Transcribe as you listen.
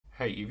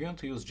Hey, if you want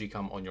to use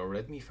GCam on your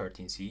Redmi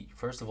 13C,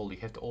 first of all you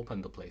have to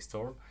open the Play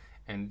Store,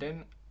 and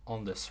then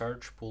on the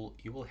search pool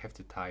you will have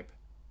to type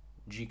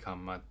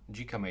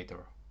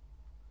GCamator.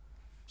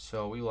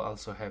 So we will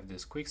also have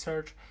this quick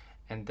search,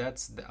 and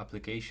that's the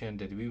application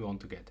that we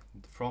want to get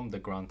from the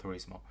Gran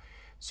Turismo.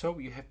 So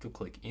you have to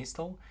click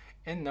install,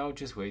 and now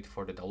just wait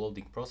for the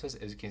downloading process.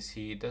 As you can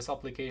see, this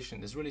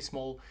application is really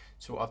small,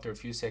 so after a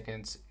few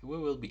seconds we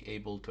will be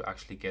able to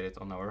actually get it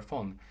on our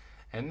phone.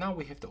 And now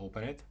we have to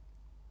open it.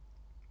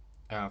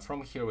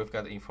 From here we've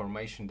got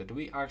information that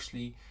we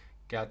actually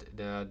got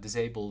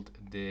disabled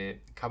the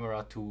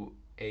camera to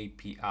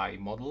API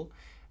model,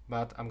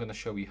 but I'm gonna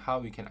show you how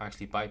you can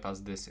actually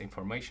bypass this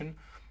information.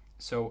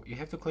 So you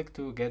have to click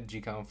to get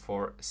GCam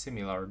for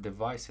similar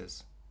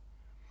devices,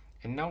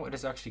 and now it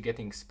is actually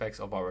getting specs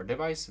of our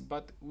device,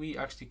 but we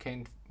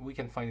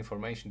can find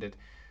information that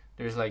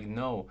there's like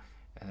no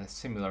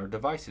similar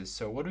devices.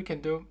 So what we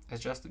can do is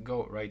just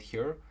go right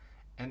here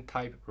and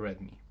type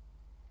Redmi.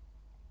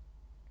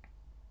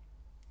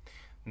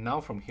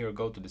 Now from here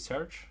go to the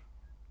search,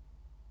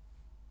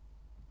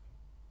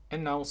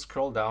 and now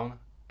scroll down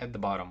at the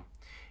bottom.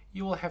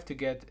 You will have to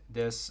get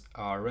this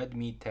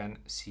Redmi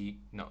 10C,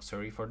 no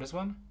sorry, for this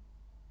one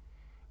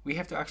we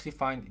have to actually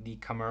find the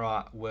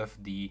camera with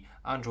the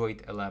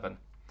Android 11.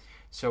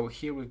 So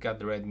here we've got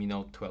the Redmi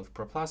Note 12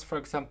 Pro Plus, for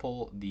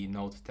example, the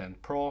Note 10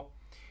 Pro,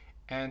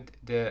 and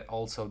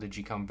also the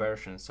GCam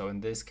version. So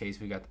in this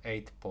case we got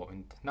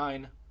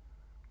 8.9.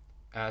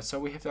 So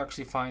we have to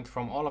actually find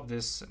from all of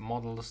these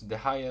models the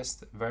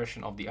highest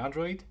version of the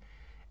Android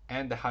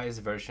and the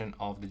highest version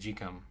of the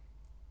GCam.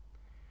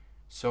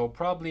 So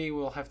probably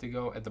we'll have to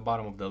go at the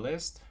bottom of the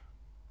list.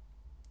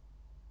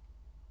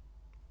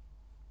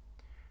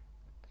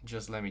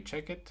 Just let me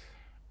check it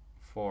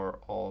for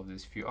all of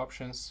these few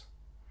options.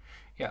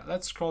 Yeah,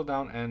 let's scroll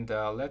down and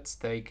let's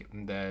take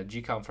the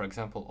GCam, for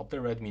example, of the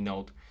Redmi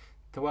Note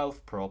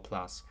 12 Pro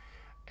Plus.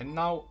 And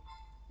now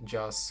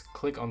just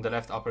click on the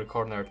left upper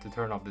corner to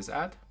turn off this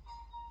ad.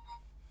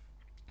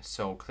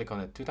 So click on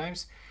it 2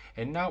 times,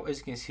 and now as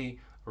you can see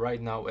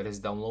right now it is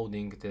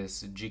downloading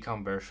this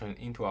GCam version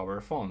into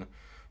our phone.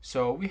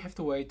 So we have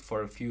to wait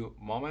for a few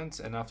moments,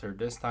 and after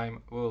this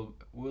time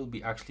we'll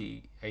be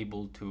actually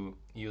able to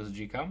use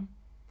GCam.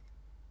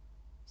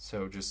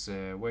 So just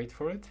wait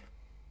for it,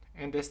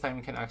 and this time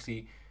we can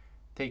actually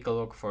take a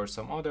look for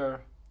some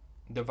other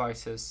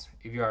devices.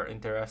 If you are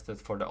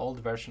interested for the old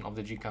version of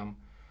the GCam,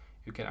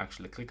 you can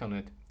actually click on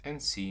it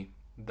and see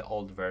the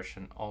old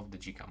version of the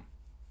GCam.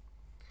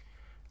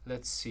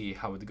 Let's see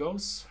how it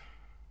goes.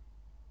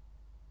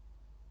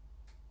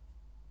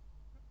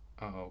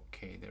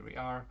 Okay, there we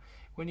are.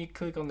 When you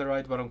click on the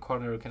right bottom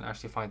corner, you can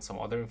actually find some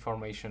other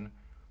information.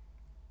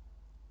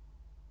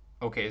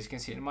 Okay, as you can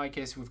see, in my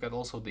case, we've got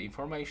also the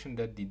information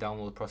that the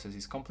download process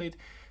is complete.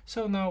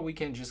 So now we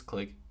can just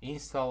click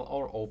install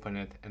or open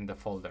it in the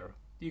folder.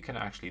 You can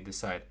actually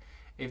decide.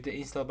 If the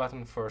install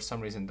button for some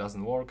reason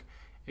doesn't work,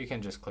 you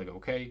can just click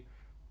OK.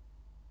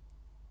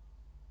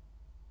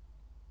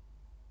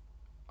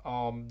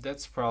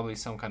 That's probably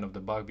some kind of the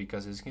bug,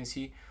 because as you can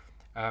see,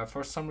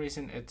 for some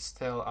reason it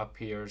still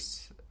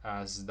appears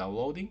as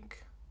downloading.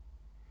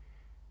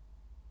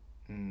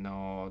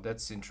 No,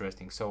 that's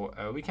interesting. So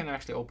we can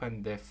actually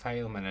open the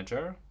file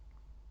manager,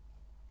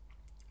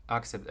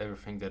 accept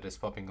everything that is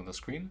popping on the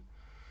screen,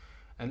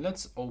 and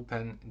let's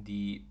open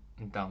the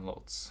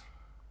downloads.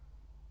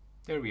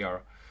 There we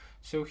are.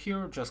 So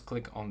here just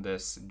click on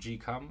this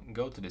GCam,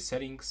 go to the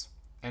settings,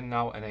 and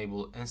now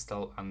enable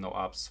install and no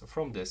apps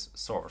from this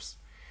source.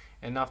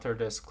 And after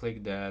this,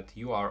 click that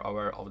you are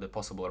aware of the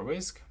possible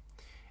risk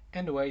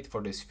and wait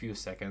for this few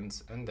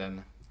seconds, and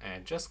then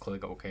just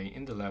click OK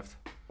in the left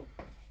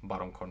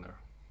bottom corner.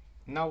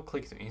 Now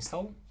click to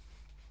install.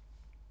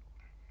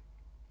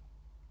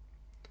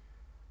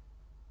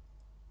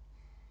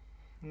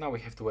 Now we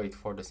have to wait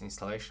for this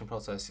installation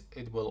process.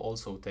 It will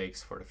also take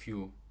for a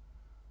few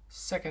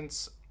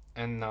seconds.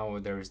 And now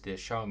there is the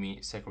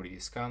Xiaomi security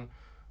scan.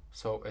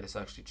 So it is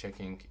actually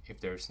checking if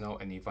there's no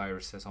any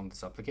viruses on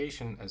this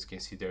application. As you can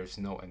see, there's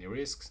no any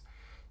risks.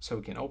 So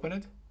we can open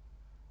it,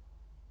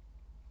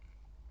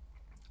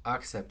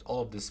 accept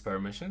all of these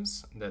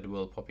permissions that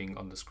will popping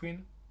on the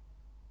screen,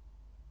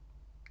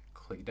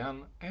 click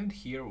done, and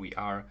here we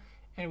are,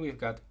 and we've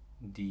got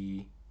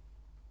the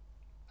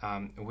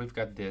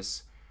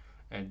this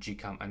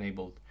GCam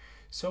enabled.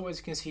 So as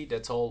you can see,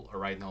 that's all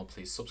right now.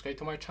 Please subscribe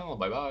to my channel.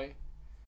 Bye bye.